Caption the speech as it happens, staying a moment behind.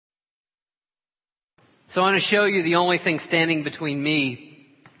So I want to show you the only thing standing between me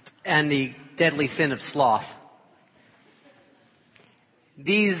and the deadly sin of sloth.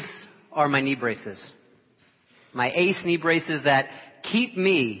 These are my knee braces. My ACE knee braces that keep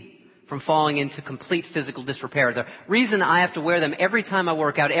me from falling into complete physical disrepair. The reason I have to wear them every time I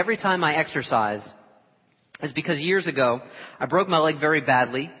work out, every time I exercise, is because years ago I broke my leg very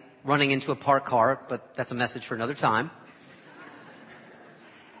badly running into a parked car, but that's a message for another time.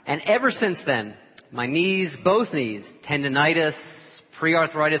 And ever since then, my knees, both knees, tendinitis,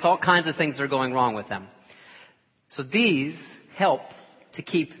 pre-arthritis, all kinds of things are going wrong with them. So these help to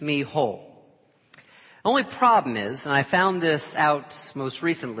keep me whole. The only problem is, and I found this out most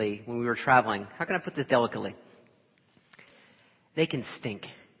recently when we were traveling, how can I put this delicately? They can stink.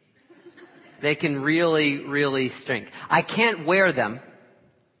 They can really, really stink. I can't wear them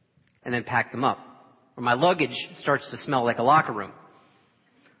and then pack them up, or my luggage starts to smell like a locker room.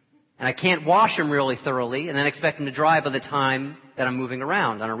 And I can't wash them really thoroughly and then expect them to dry by the time that I'm moving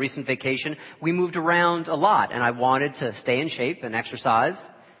around. On a recent vacation, we moved around a lot, and I wanted to stay in shape and exercise.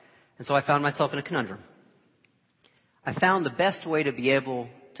 And so I found myself in a conundrum. I found the best way to be able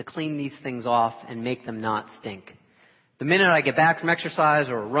to clean these things off and make them not stink. The minute I get back from exercise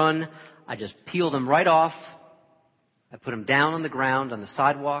or a run, I just peel them right off. I put them down on the ground, on the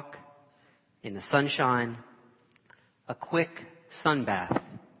sidewalk, in the sunshine. A quick sun bath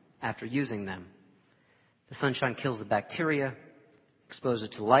after using them. The sunshine kills the bacteria, exposes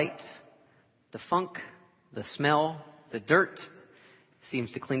it to light. The funk, the smell, the dirt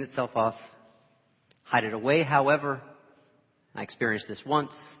seems to clean itself off. Hide it away, however. I experienced this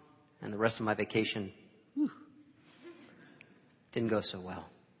once, and the rest of my vacation didn't go so well.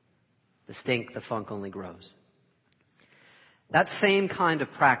 The stink, the funk only grows. That same kind of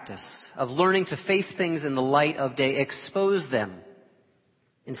practice of learning to face things in the light of day, expose them,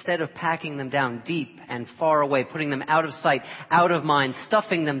 instead of packing them down deep and far away, putting them out of sight, out of mind,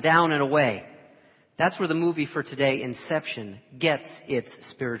 stuffing them down and away. That's where the movie for today, Inception, gets its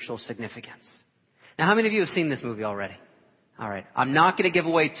spiritual significance. Now, how many of you have seen this movie already? All right. I'm not going to give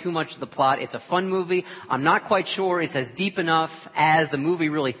away too much of the plot. It's a fun movie. I'm not quite sure it's as deep enough as the movie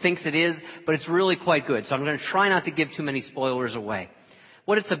really thinks it is, but it's really quite good. So I'm going to try not to give too many spoilers away.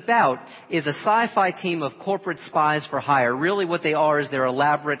 What it's about is a sci-fi team of corporate spies for hire. Really what they are is they're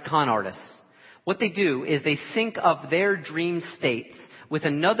elaborate con artists. What they do is they sync up their dream states with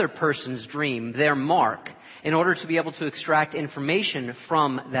another person's dream, their mark, in order to be able to extract information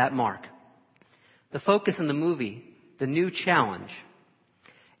from that mark. The focus in the movie, the new challenge,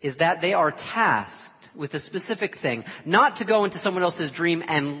 is that they are tasked with a specific thing, not to go into someone else's dream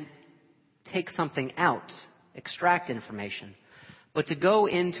and take something out, extract information, but to go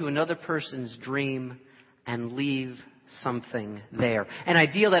into another person's dream and leave something there. An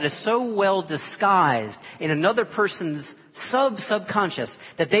idea that is so well disguised in another person's subconscious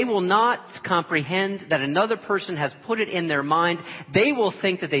that they will not comprehend that another person has put it in their mind. They will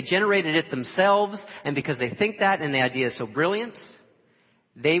think that they generated it themselves, and because they think that and the idea is so brilliant,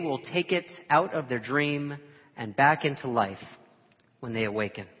 they will take it out of their dream and back into life when they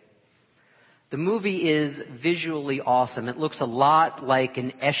awaken. The movie is visually awesome. It looks a lot like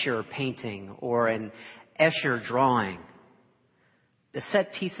an Escher painting or an Escher drawing. The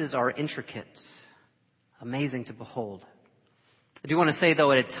set pieces are intricate, amazing to behold. I do want to say,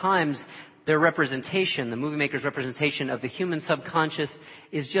 though, at times their representation, the movie maker's representation of the human subconscious,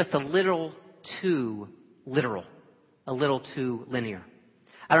 is just a little too literal, a little too linear.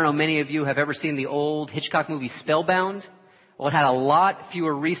 I don't know, many of you have ever seen the old Hitchcock movie Spellbound? Well, it had a lot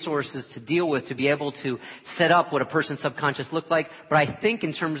fewer resources to deal with to be able to set up what a person's subconscious looked like. But I think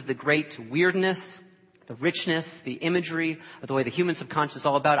in terms of the great weirdness, the richness, the imagery, of the way the human subconscious is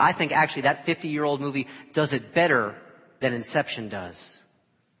all about, I think actually that 50-year-old movie does it better than Inception does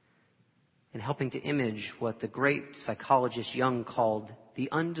in helping to image what the great psychologist Jung called the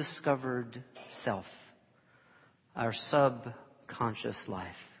undiscovered self, our subconscious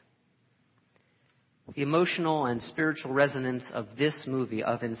life. The emotional and spiritual resonance of this movie,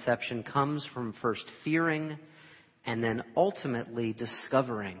 of Inception, comes from first fearing and then ultimately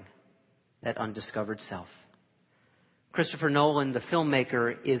discovering that undiscovered self. Christopher Nolan, the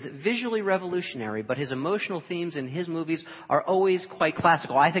filmmaker, is visually revolutionary, but his emotional themes in his movies are always quite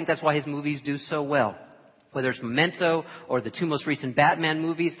classical. I think that's why his movies do so well. Whether it's Memento or the two most recent Batman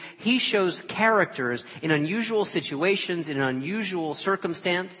movies, he shows characters in unusual situations, in an unusual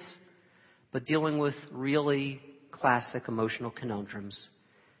circumstance, but dealing with really classic emotional conundrums.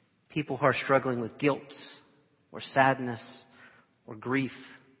 People who are struggling with guilt or sadness or grief,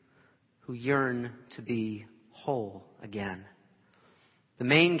 who yearn to be whole again. The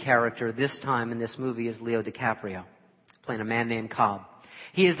main character this time in this movie is Leo DiCaprio, playing a man named Cobb.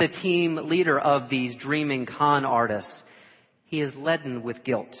 He is the team leader of these dreaming con artists. He is leaden with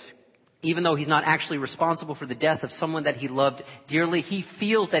guilt. Even though he's not actually responsible for the death of someone that he loved dearly, he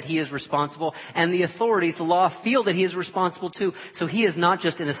feels that he is responsible, and the authorities, the law, feel that he is responsible too. So he is not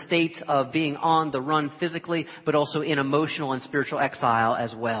just in a state of being on the run physically, but also in emotional and spiritual exile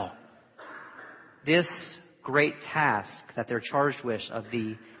as well. This great task that they're charged with of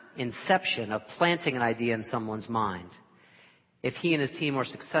the inception, of planting an idea in someone's mind, if he and his team are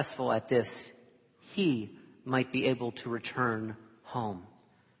successful at this, he might be able to return home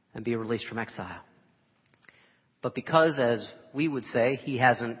and be released from exile. But because, as we would say, he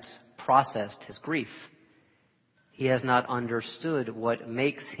hasn't processed his grief, he has not understood what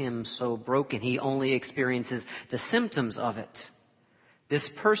makes him so broken. He only experiences the symptoms of it. This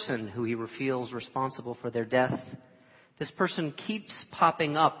person who he feels responsible for their death, this person keeps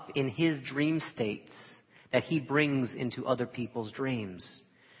popping up in his dream states that he brings into other people's dreams.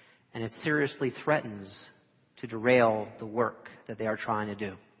 And it seriously threatens to derail the work that they are trying to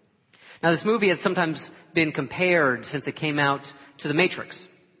do. Now, this movie has sometimes been compared, since it came out, to The Matrix.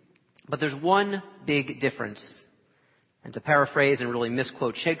 But there's one big difference. And to paraphrase and really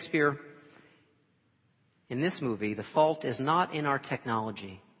misquote Shakespeare, in this movie, the fault is not in our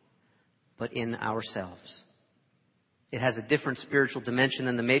technology, but in ourselves. It has a different spiritual dimension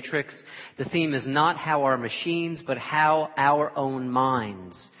than The Matrix. The theme is not how our machines, but how our own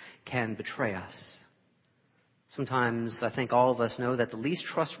minds can betray us. Sometimes I think all of us know that the least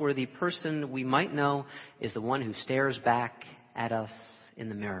trustworthy person we might know is the one who stares back at us in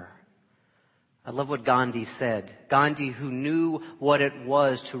the mirror. I love what Gandhi said. Gandhi, who knew what it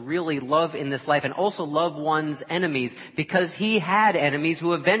was to really love in this life and also love one's enemies, because he had enemies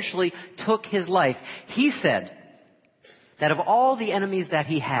who eventually took his life. He said that of all the enemies that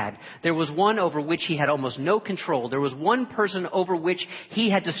he had, there was one over which he had almost no control. There was one person over which he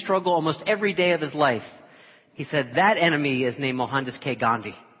had to struggle almost every day of his life. He said, that enemy is named Mohandas K.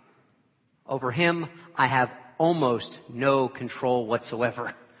 Gandhi. Over him, I have almost no control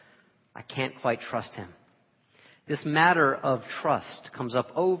whatsoever. I can't quite trust him. This matter of trust comes up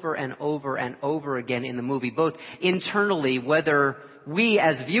over and over and over again in the movie, both internally, whether we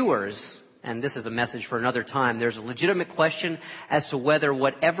as viewers, and this is a message for another time, there's a legitimate question as to whether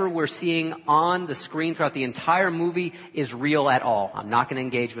whatever we're seeing on the screen throughout the entire movie is real at all. I'm not going to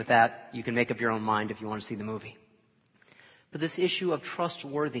engage with that. You can make up your own mind if you want to see the movie. But this issue of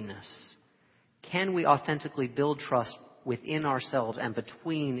trustworthiness, can we authentically build trust within ourselves and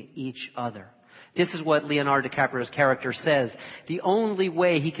between each other? This is what Leonardo DiCaprio's character says. The only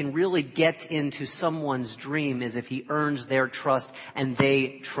way he can really get into someone's dream is if he earns their trust and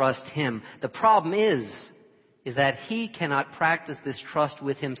they trust him. The problem is that he cannot practice this trust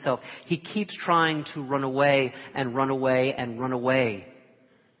with himself. He keeps trying to run away and run away and run away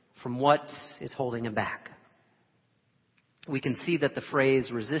from what is holding him back. We can see that the phrase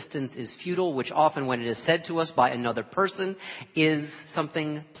resistance is futile, which often when it is said to us by another person, is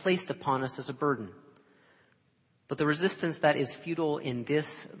something placed upon us as a burden. But the resistance that is futile in this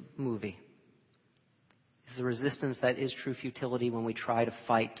movie is the resistance that is true futility when we try to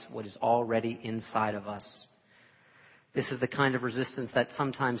fight what is already inside of us. This is the kind of resistance that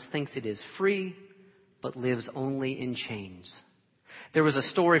sometimes thinks it is free, but lives only in chains. There was a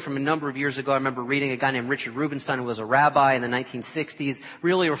story from a number of years ago. I remember reading a guy named Richard Rubinstein, who was a rabbi in the 1960s,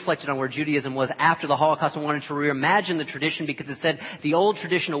 really reflected on where Judaism was after the Holocaust and wanted to reimagine the tradition because it said the old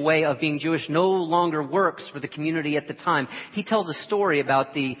traditional way of being Jewish no longer works for the community at the time. He tells a story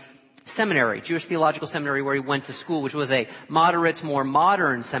about the seminary, Jewish Theological Seminary, where he went to school, which was a moderate, more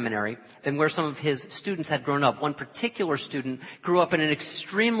modern seminary than where some of his students had grown up. One particular student grew up in an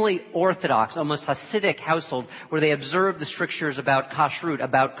extremely orthodox, almost Hasidic household where they observed the strictures about kashrut,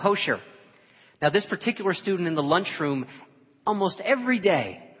 about kosher. Now, this particular student in the lunchroom almost every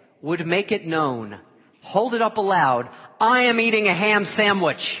day would make it known, hold it up aloud, I am eating a ham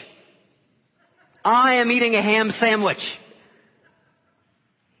sandwich. I am eating a ham sandwich.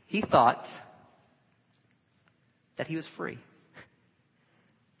 He thought that he was free.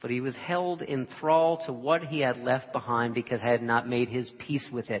 But he was held in thrall to what he had left behind because he had not made his peace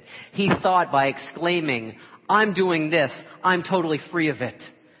with it. He thought by exclaiming, I'm doing this, I'm totally free of it.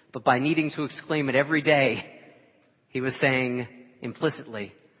 But by needing to exclaim it every day, he was saying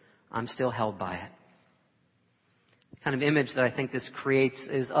implicitly, I'm still held by it. The kind of image that I think this creates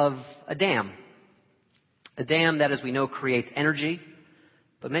is of a dam. A dam that, as we know, creates energy.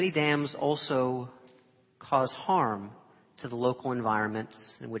 But many dams also cause harm to the local environments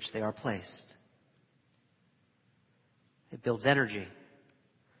in which they are placed. It builds energy,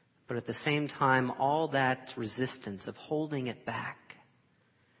 But at the same time, all that resistance of holding it back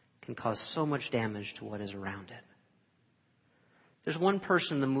can cause so much damage to what is around it. There's one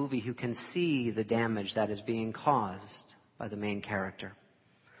person in the movie who can see the damage that is being caused by the main character.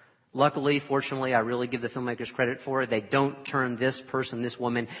 Luckily, fortunately, I really give the filmmakers credit for it. They don't turn this person, this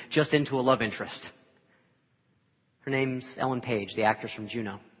woman, just into a love interest. Her name's Ellen Page, the actress from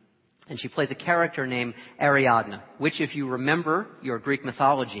Juno. And she plays a character named Ariadne, which, if you remember your Greek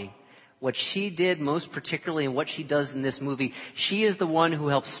mythology, what she did most particularly and what she does in this movie, she is the one who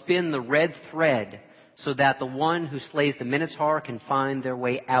helps spin the red thread so that the one who slays the Minotaur can find their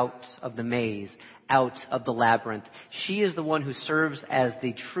way out of the maze, out of the labyrinth. She is the one who serves as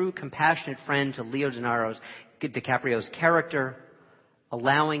the true compassionate friend to Leonardo DiCaprio's character,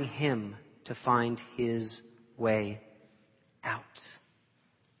 allowing him to find his way out.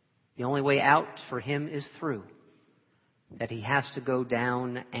 The only way out for him is through. That he has to go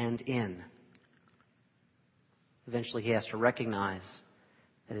down and in. Eventually he has to recognize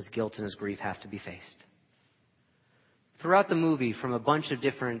that his guilt and his grief have to be faced. Throughout the movie, from a bunch of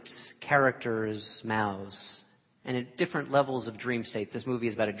different characters' mouths, and at different levels of dream state, this movie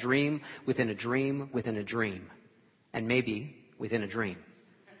is about a dream within a dream within a dream, and maybe within a dream.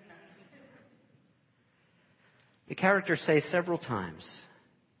 The characters say several times,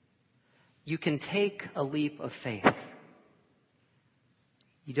 you can take a leap of faith.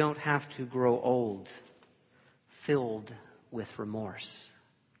 You don't have to grow old, filled with remorse.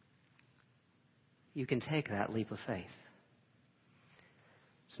 You can take that leap of faith.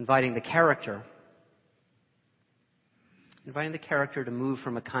 It's inviting the character to move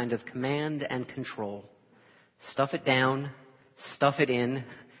from a kind of command and control. Stuff it down, stuff it in,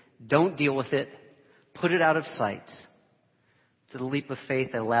 don't deal with it, put it out of sight. To the leap of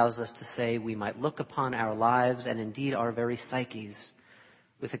faith that allows us to say we might look upon our lives and indeed our very psyches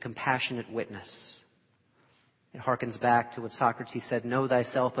with a compassionate witness. It harkens back to what Socrates said, know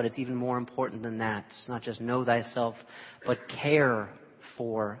thyself, but it's even more important than that. It's not just know thyself, but care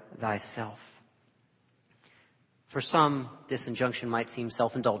for thyself. For some, this injunction might seem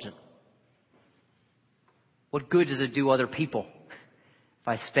self-indulgent. What good does it do other people if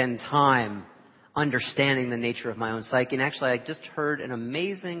I spend time understanding the nature of my own psyche? And actually, I just heard an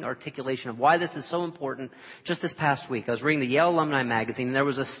amazing articulation of why this is so important just this past week. I was reading the Yale Alumni Magazine, and there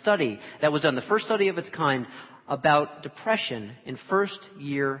was a study that was done, the first study of its kind, about depression in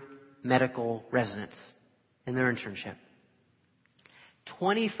first-year medical residents in their internship.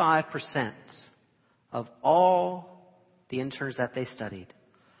 25% of all the interns that they studied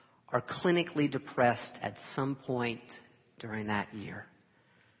are clinically depressed at some point during that year.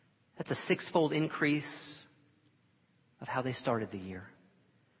 That's a six-fold increase of how they started the year.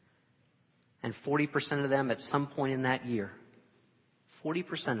 And 40% of them at some point in that year,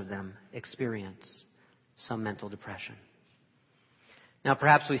 40% of them experience some mental depression. Now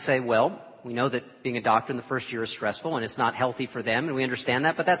perhaps we say, well, we know that being a doctor in the first year is stressful and it's not healthy for them, and we understand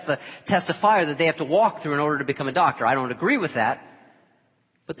that, but that's the test of fire that they have to walk through in order to become a doctor. I don't agree with that.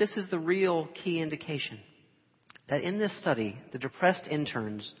 But this is the real key indication that in this study, the depressed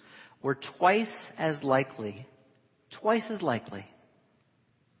interns were twice as likely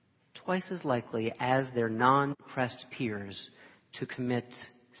as their non-depressed peers to commit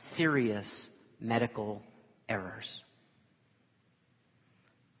serious medical errors.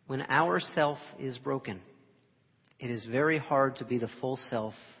 When our self is broken, it is very hard to be the full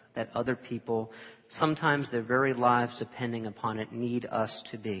self that other people, sometimes their very lives depending upon it, need us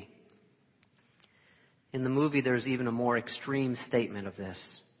to be. In the movie, there's even a more extreme statement of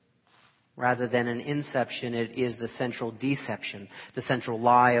this. Rather than an inception, it is the central deception, the central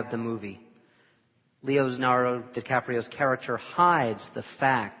lie of the movie. Leonardo DiCaprio's character hides the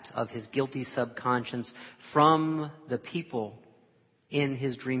fact of his guilty subconscious from the people in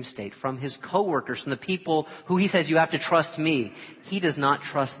his dream state, from his coworkers, from the people who he says, you have to trust me. He does not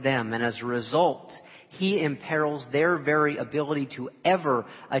trust them. And as a result, he imperils their very ability to ever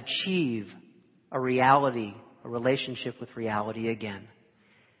achieve a reality, a relationship with reality again.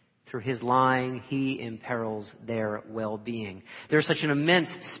 Through his lying, he imperils their well-being. There's such an immense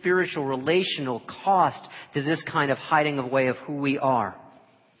spiritual, relational cost to this kind of hiding away of who we are.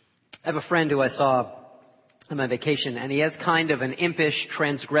 I have a friend who I saw on my vacation, and he has kind of an impish,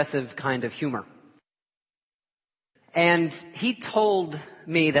 transgressive kind of humor. And he told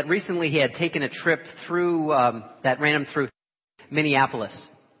me that recently he had taken a trip through, that ran him through Minneapolis.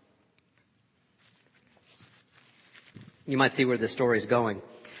 You might see where this story is going.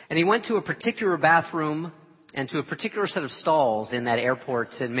 And he went to a particular bathroom and to a particular set of stalls in that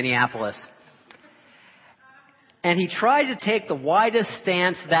airport in Minneapolis. And he tried to take the widest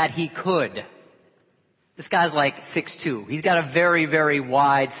stance that he could. This guy's like 6'2". He's got a very, very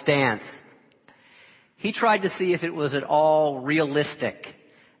wide stance. He tried to see if it was at all realistic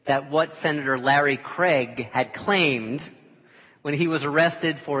that what Senator Larry Craig had claimed when he was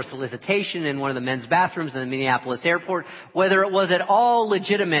arrested for solicitation in one of the men's bathrooms in the Minneapolis airport, whether it was at all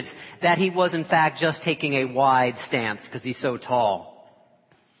legitimate that he was in fact just taking a wide stance because he's so tall.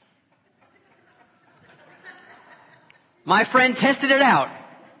 My friend tested it out.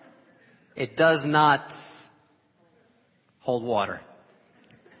 It does not hold water.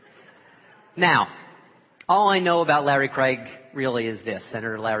 Now, all I know about Larry Craig really is this,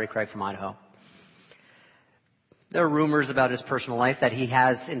 Senator Larry Craig from Idaho. There are rumors about his personal life that he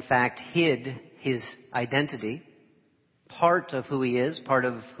has, in fact, hid his identity. Part of who he is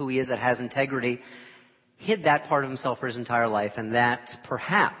that has integrity, hid that part of himself for his entire life, and that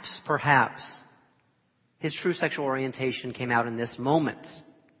perhaps, his true sexual orientation came out in this moment.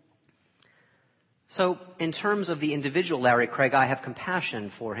 So, in terms of the individual Larry Craig, I have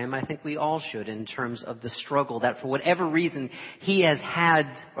compassion for him. I think we all should, in terms of the struggle that for whatever reason he has had,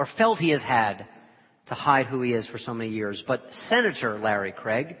 or felt he has had, to hide who he is for so many years. But Senator Larry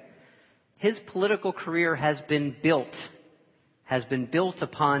Craig, his political career has been built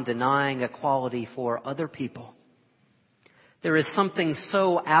upon denying equality for other people. There is something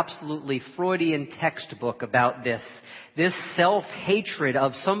so absolutely Freudian textbook about this self-hatred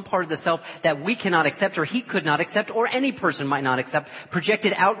of some part of the self that we cannot accept, or he could not accept, or any person might not accept,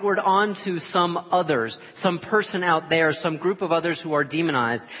 projected outward onto some others, some person out there, some group of others who are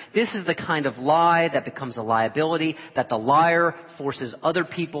demonized. This is the kind of lie that becomes a liability, that the liar forces other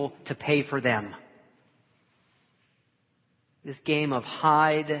people to pay for them. This game of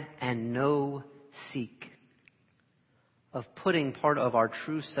hide and no seek, of putting part of our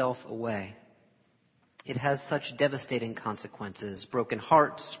true self away. It has such devastating consequences. Broken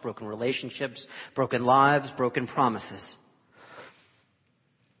hearts, broken relationships, broken lives, broken promises.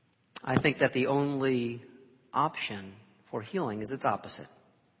 I think that the only option for healing is its opposite.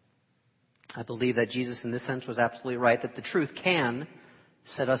 I believe that Jesus in this sense was absolutely right, that the truth can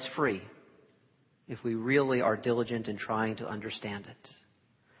set us free if we really are diligent in trying to understand it.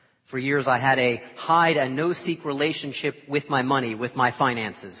 For years I had a hide and no seek relationship with my money, with my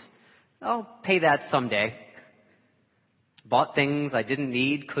finances. I'll pay that someday. Bought things I didn't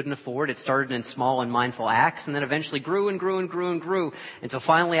need, couldn't afford. It started in small and mindful acts and then eventually grew and grew and grew and grew until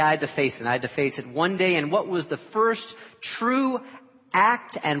finally I had to face it. I had to face it one day in what was the first true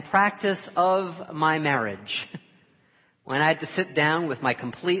act and practice of my marriage. When I had to sit down with my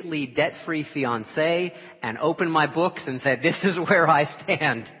completely debt-free fiancé and open my books and said, this is where I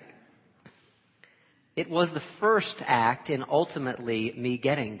stand. It was the first act in ultimately me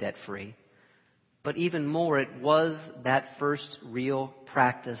getting debt-free. But even more, it was that first real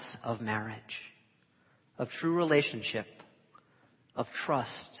practice of marriage, of true relationship, of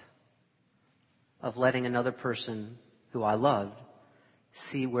trust, of letting another person who I loved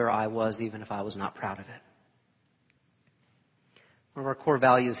see where I was even if I was not proud of it. One of our core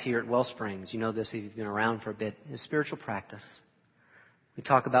values here at Wellsprings, you know this if you've been around for a bit, is spiritual practice. We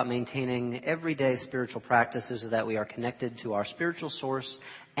talk about maintaining everyday spiritual practices so that we are connected to our spiritual source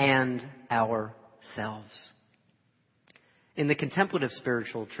and ourselves. In the contemplative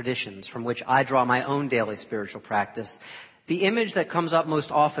spiritual traditions from which I draw my own daily spiritual practice, the image that comes up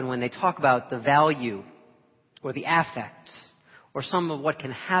most often when they talk about the value or the affects or some of what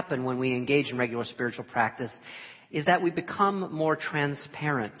can happen when we engage in regular spiritual practice is that we become more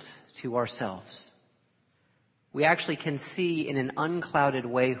transparent to ourselves. We actually can see in an unclouded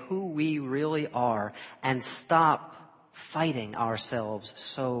way who we really are and stop fighting ourselves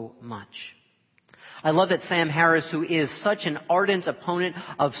so much. I love that Sam Harris, who is such an ardent opponent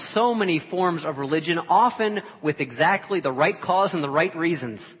of so many forms of religion, often with exactly the right cause and the right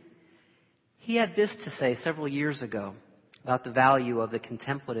reasons, he had this to say several years ago about the value of the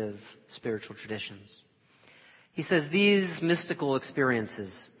contemplative spiritual traditions. He says, these mystical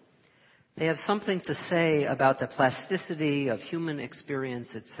experiences, they have something to say about the plasticity of human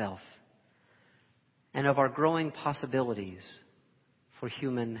experience itself and of our growing possibilities for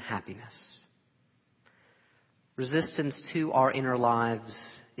human happiness. Resistance to our inner lives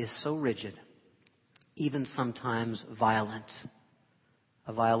is so rigid, even sometimes violent.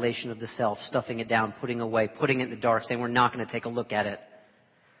 A violation of the self, stuffing it down, putting away, putting it in the dark, saying we're not going to take a look at it.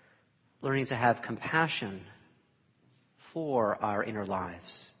 Learning to have compassion for our inner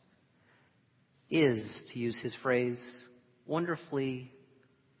lives is, to use his phrase, wonderfully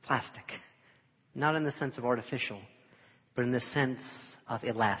plastic. Not in the sense of artificial, but in the sense of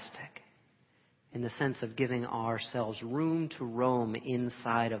elastic. in the sense of giving ourselves room to roam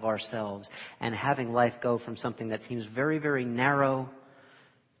inside of ourselves and having life go from something that seems very, very narrow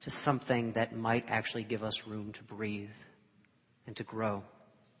to something that might actually give us room to breathe and to grow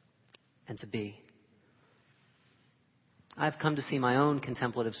and to be. I've come to see my own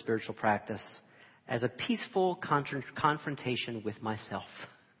contemplative spiritual practice as a peaceful confrontation with myself.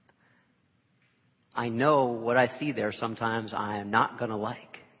 I know what I see there sometimes I am not going to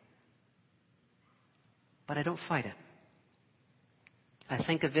like, but I don't fight it. I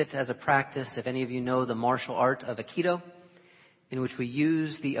think of it as a practice, if any of you know the martial art of Aikido, in which we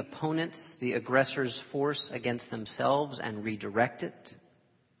use the opponent's, the aggressor's force against themselves and redirect it.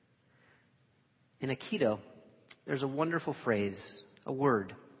 In Aikido, there's a wonderful phrase, a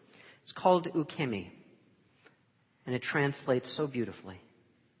word. It's called ukemi, and it translates so beautifully.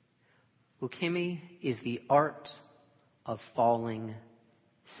 Ukemi is the art of falling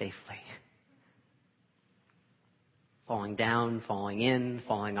safely. Falling down, falling in,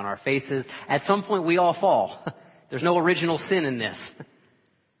 falling on our faces. At some point we all fall. There's no original sin in this.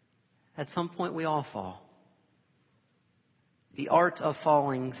 At some point we all fall. The art of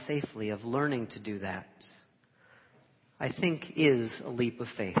falling safely, of learning to do that, I think is a leap of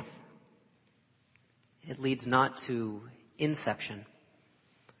faith. It leads not to inception,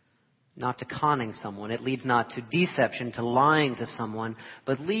 not to conning someone. It leads not to deception, to lying to someone,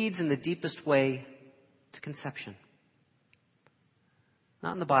 but leads in the deepest way to conception.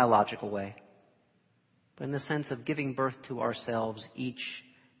 Not in the biological way, but in the sense of giving birth to ourselves each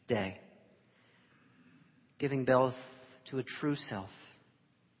day. Giving birth to a true self.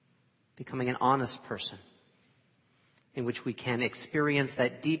 Becoming an honest person in which we can experience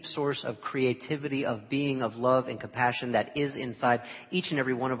that deep source of creativity, of being, of love and compassion that is inside each and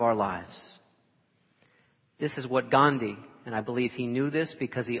every one of our lives. This is what Gandhi, and I believe he knew this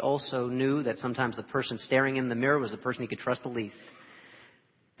because he also knew that sometimes the person staring in the mirror was the person he could trust the least.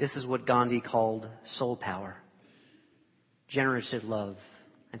 This is what Gandhi called soul power, generative love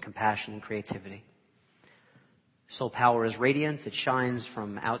and compassion and creativity. Soul power is radiant. It shines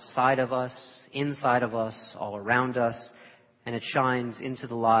from outside of us, inside of us, all around us, and it shines into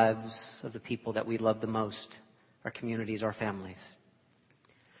the lives of the people that we love the most, our communities, our families.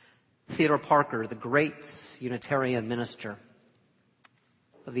 Theodore Parker, the great Unitarian minister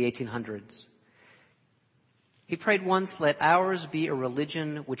of the 1800s, he prayed once, "Let ours be a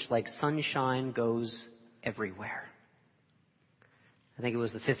religion which like sunshine goes everywhere." I think it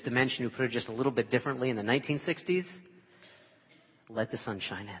was the Fifth Dimension who put it just a little bit differently in the 1960s. Let the sun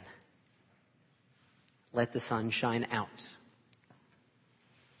shine in. Let the sun shine out.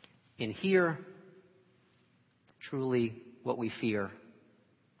 In here, truly what we fear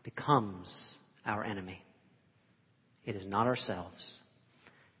becomes our enemy. It is not ourselves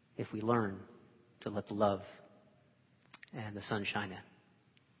if we learn to let the love and the sun shine in.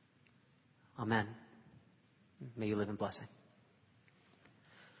 Amen. May you live in blessing.